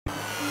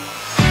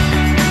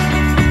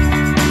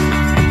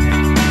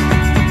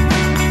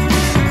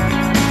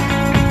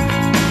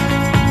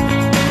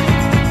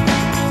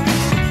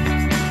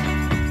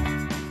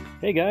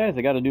Hey guys,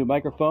 I got a new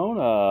microphone.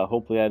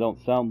 Hopefully I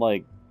don't sound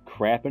like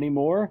crap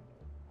anymore.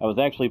 I was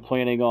actually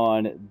planning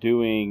on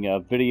doing a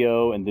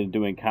video and then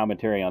doing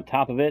commentary on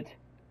top of it,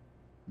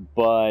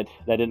 but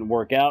that didn't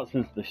work out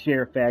since the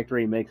Share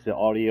Factory makes the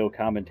audio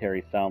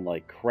commentary sound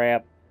like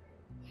crap.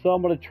 So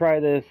I'm going to try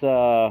this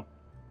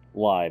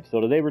live. So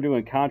today we're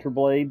doing Contra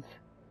blades.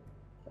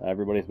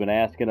 Everybody's been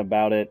asking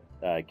about it.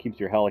 It keeps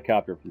your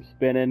helicopter from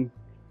spinning.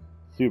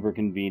 Super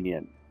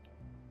convenient.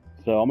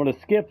 So I'm going to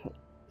skip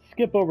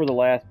over the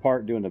last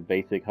part doing the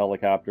basic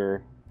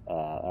helicopter. I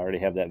already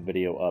have that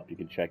video up. You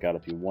can check out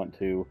if you want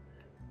to.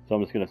 So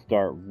I'm just going to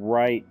start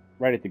right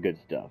at the good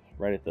stuff.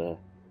 Right at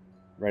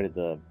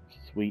the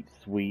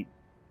sweet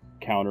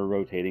counter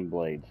rotating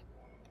blades.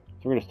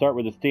 So we're going to start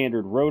with the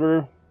standard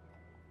rotor,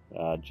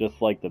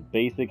 just like the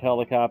basic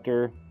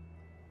helicopter.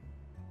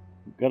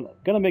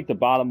 Gonna make the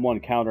bottom one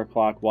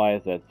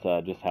counterclockwise.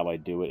 That's just how I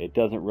do it. It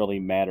doesn't really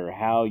matter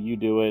how you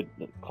do it.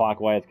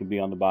 Clockwise can be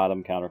on the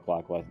bottom,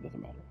 counterclockwise it doesn't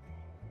matter.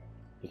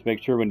 Just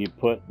make sure when you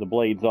put the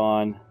blades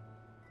on,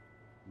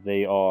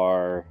 they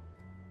are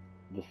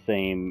the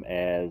same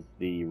as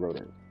the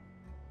rotor.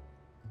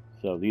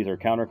 So these are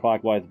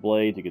counterclockwise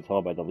blades. You can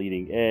tell by the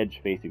leading edge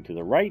facing to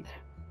the right.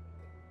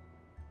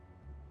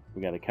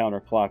 We got a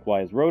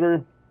counterclockwise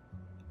rotor.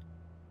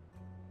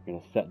 We're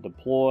going to set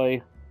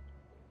deploy.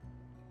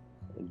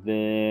 And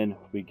then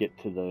we get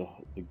to the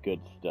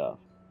good stuff.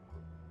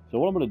 So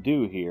what I'm going to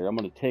do here, I'm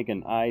going to take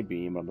an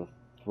I-beam. I'm going to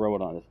throw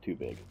it on. It's too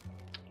big.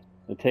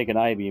 I'm going to take an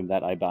I-beam.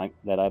 That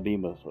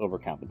I-beam was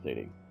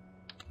overcompensating.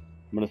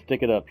 I'm going to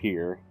stick it up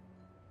here.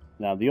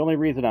 Now the only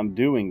reason I'm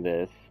doing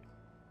this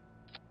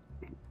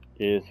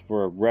is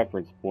for a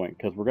reference point,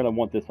 because we're going to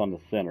want this on the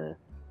center.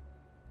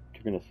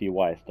 You're going to see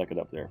why I stuck it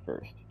up there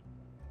first.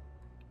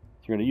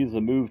 So we're going to use the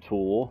move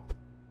tool.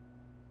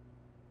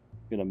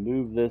 I'm going to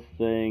move this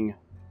thing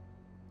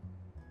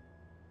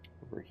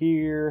over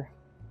here,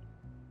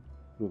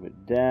 move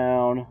it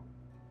down.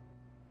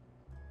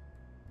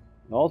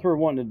 And all we're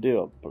wanting to do,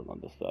 I'll put it on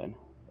this side,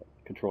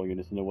 control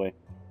unit's in the way.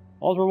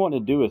 All we're wanting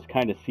to do is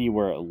kind of see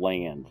where it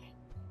lands.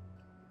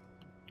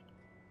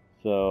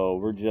 So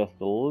we're just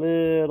a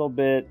little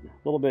bit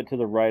to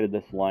the right of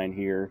this line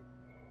here.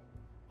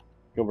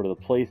 Go over to the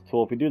place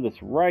tool. If you do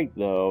this right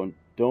though,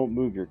 don't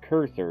move your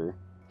cursor.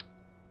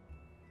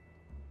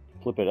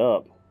 Flip it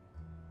up.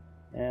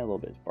 And a little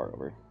bit far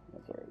over.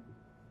 That's alright.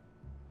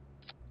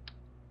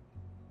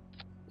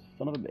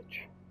 Son of a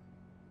bitch.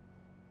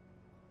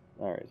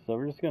 Alright, so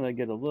we're just going to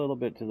get a little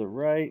bit to the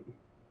right.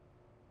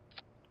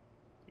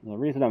 And the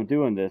reason I'm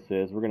doing this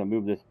is we're going to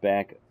move this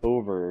back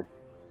over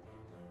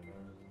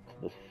to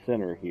the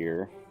center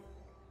here.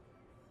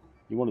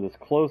 You want it as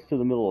close to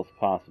the middle as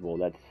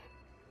possible. It's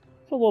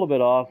a little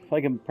bit off.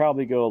 I can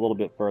probably go a little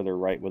bit further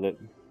right with it.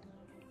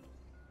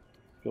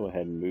 Go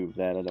ahead and move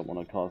that. I don't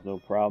want to cause no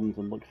problems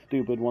and look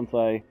stupid once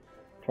I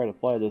try to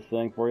fly this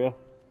thing for you.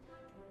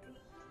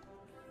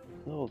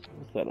 So we'll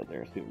set it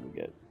there, see what we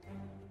get.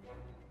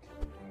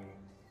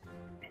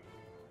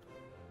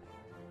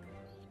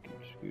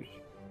 Scoosh.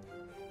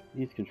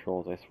 These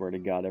controls, I swear to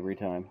God, every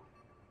time.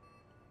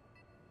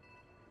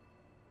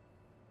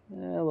 A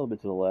little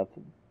bit to the left.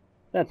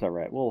 That's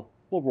alright. We'll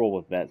roll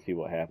with that, see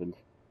what happens.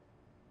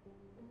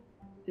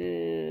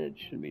 It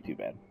shouldn't be too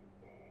bad.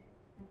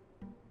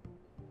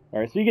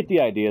 Alright, so you get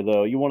the idea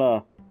though. You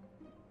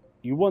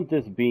want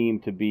this beam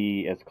to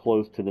be as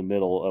close to the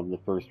middle of the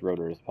first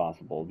rotor as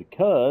possible,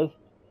 because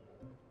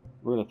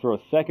we're going to throw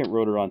a second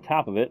rotor on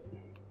top of it.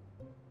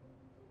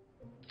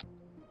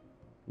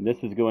 And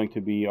this is going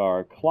to be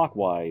our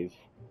clockwise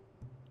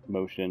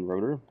motion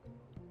rotor.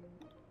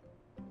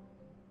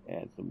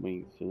 Add some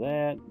wings to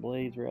that,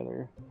 blades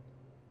rather.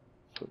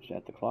 Switch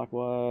that to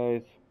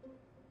clockwise.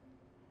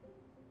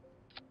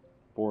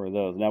 4 of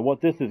those. Now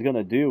what this is going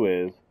to do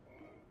is,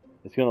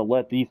 it's going to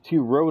let these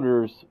two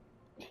rotors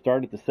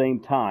start at the same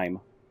time,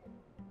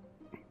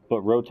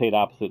 but rotate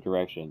opposite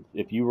directions.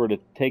 If you were to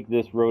take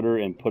this rotor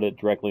and put it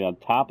directly on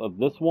top of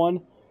this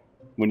one,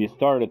 when you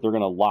start it, they're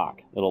going to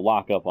lock. It'll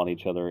lock up on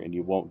each other, and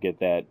you won't get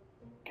that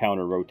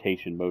counter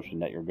rotation motion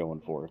that you're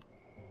going for.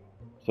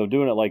 So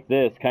doing it like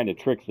this kind of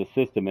tricks the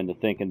system into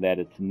thinking that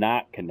it's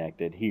not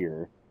connected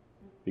here,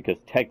 because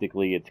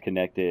technically it's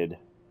connected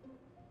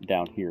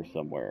down here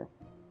somewhere.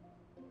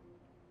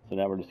 So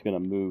now we're just going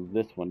to move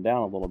this one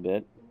down a little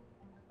bit.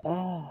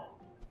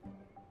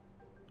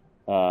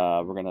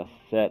 We're going to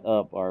set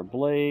up our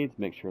blades,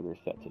 make sure they're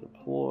set to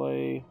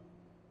deploy.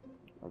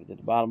 Already did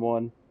the bottom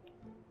one.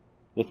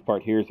 This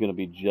part here is going to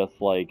be just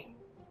like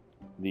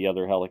the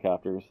other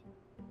helicopters.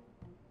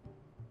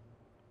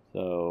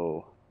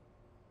 So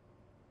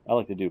I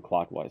like to do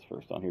clockwise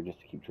first on here just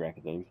to keep track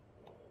of things.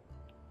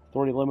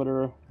 Authority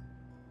limiter.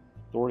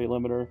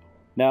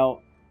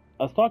 Now,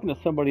 I was talking to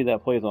somebody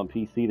that plays on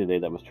PC today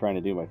that was trying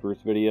to do my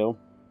first video.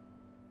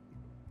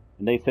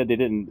 And they said they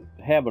didn't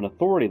have an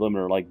authority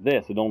limiter like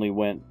this. It only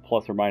went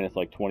plus or minus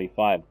like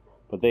 25.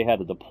 But they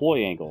had a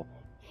deploy angle.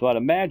 So I'd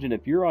imagine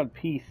if you're on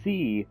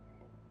PC,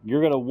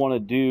 you're going to want to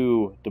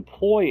do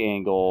deploy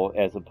angle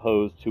as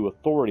opposed to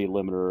authority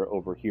limiter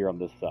over here on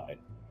this side.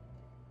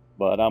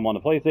 But I'm on the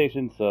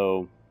PlayStation,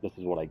 so this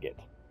is what I get.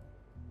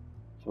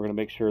 So we're going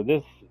to make sure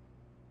this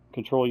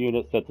control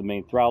unit set the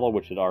main throttle,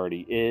 which it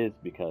already is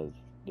because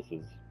this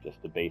is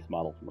just the base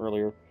model from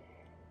earlier.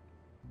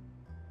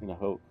 I'm going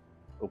to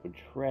open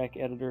track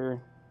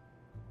editor.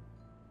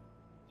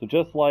 So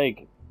just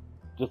like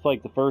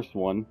the first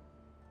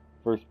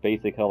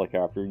basic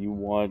helicopter, you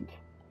want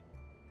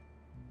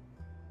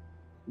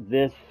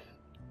this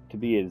to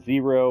be a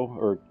 0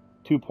 or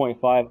 2.5.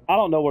 I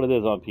don't know what it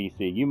is on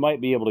PC. You might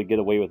be able to get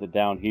away with it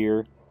down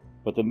here,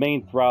 but the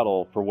main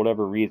throttle, for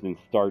whatever reason,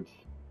 starts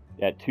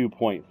at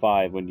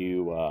 2.5 when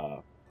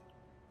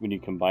you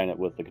combine it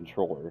with the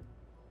controller.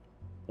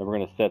 Then we're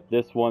going to set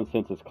this one,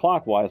 since it's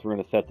clockwise, we're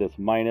going to set this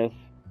minus.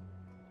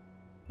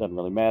 Doesn't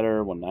really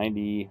matter.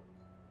 190,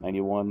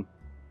 91,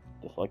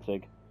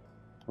 dyslexic.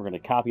 We're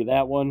going to copy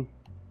that one,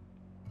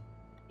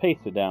 paste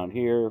it down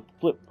here,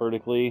 flip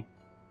vertically,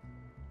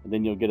 and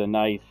then you'll get a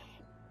nice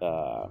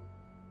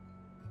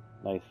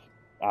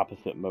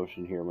opposite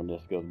motion here when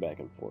this goes back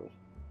and forth.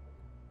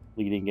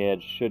 Leading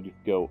edge should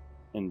go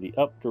in the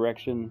up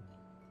direction.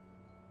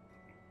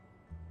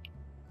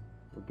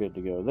 We're good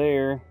to go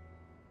there.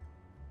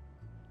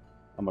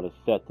 I'm going to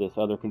set this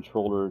other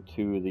controller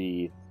to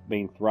the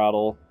main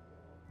throttle.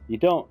 You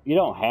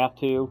don't have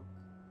to.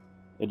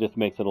 It just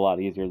makes it a lot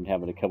easier than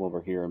having to come over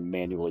here and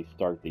manually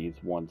start these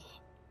once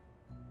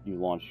you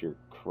launch your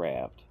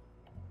craft.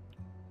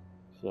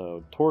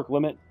 So torque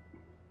limit.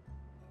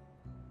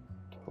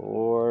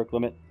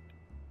 Open.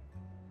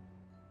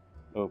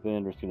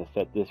 We're just going to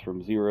set this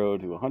from 0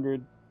 to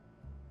 100.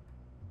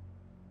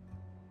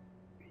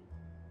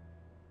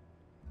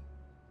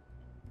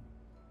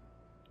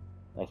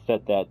 I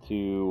set that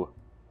to...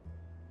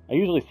 I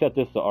usually set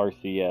this to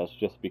RCS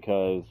just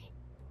because,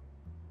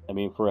 I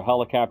mean, for a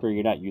helicopter,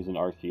 you're not using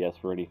RCS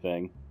for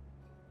anything.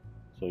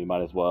 So you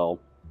might as well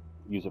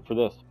use it for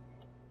this.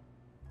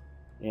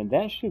 And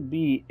that should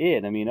be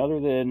it. I mean,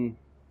 other than,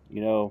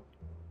 you know,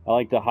 I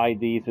like to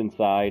hide these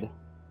inside.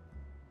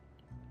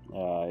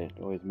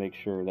 Always make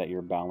sure that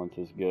your balance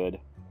is good.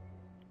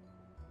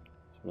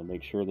 Just want to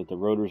make sure that the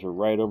rotors are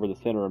right over the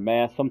center of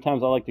mass.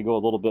 Sometimes I like to go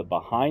a little bit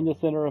behind the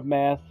center of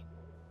mass.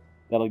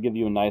 That'll give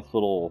you a nice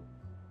little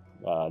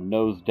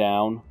nose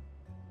down,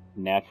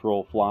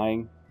 natural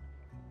flying.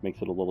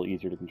 Makes it a little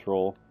easier to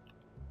control.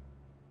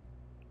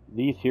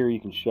 These here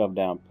you can shove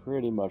down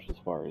pretty much as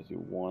far as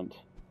you want.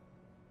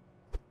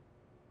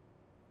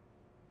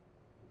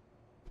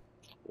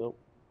 Oh,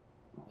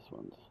 this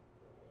one's...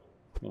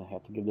 I'm going to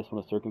have to give this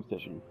one a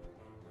circumcision.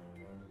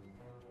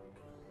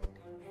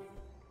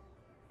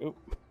 Oh.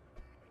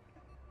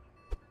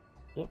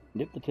 Yep,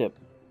 nip the tip.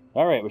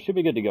 Alright, we should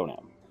be good to go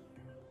now.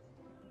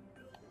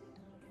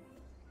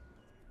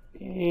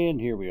 And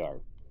here we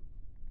are.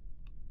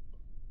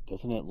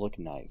 Doesn't it look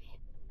nice?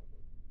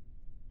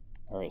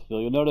 Alright, so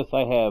you'll notice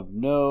I have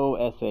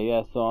no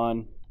SAS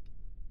on.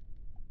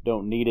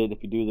 Don't need it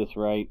if you do this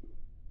right.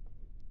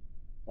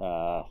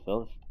 So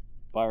let's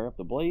fire up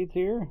the blades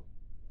here.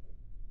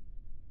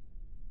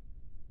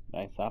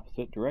 Nice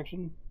opposite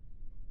direction.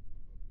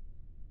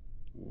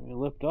 We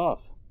lift off.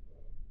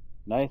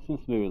 Nice and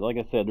smooth. Like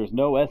I said, there's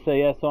no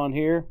SAS on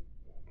here.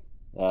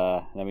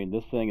 I mean,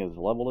 this thing is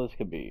level as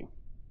could be.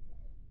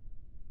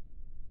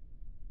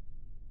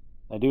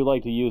 I do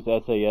like to use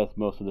SAS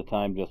most of the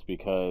time just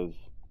because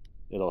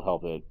it'll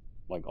help it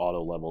like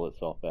auto level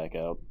itself back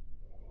out.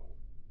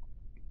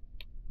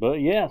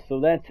 But yeah,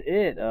 so that's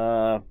it.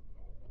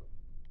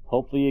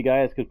 Hopefully you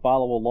guys could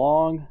follow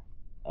along.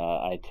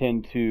 I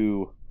tend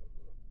to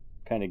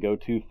kind of go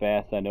too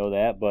fast, I know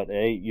that, but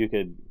hey, you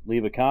could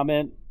leave a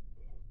comment.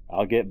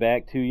 I'll get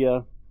back to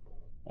you.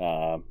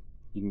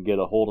 You can get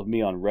a hold of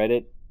me on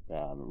Reddit.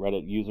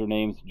 Reddit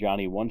username's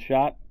Johnny One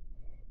Shot.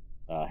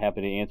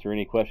 Happy to answer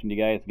any question you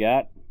guys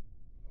got.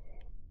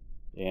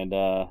 And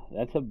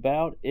that's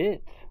about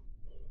it.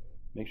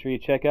 Make sure you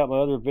check out my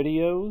other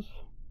videos.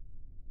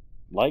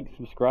 Like,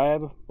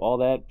 subscribe, all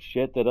that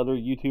shit that other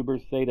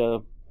YouTubers say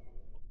to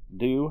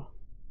do.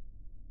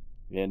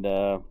 And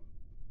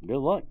good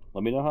luck.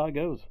 Let me know how it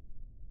goes.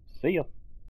 See ya.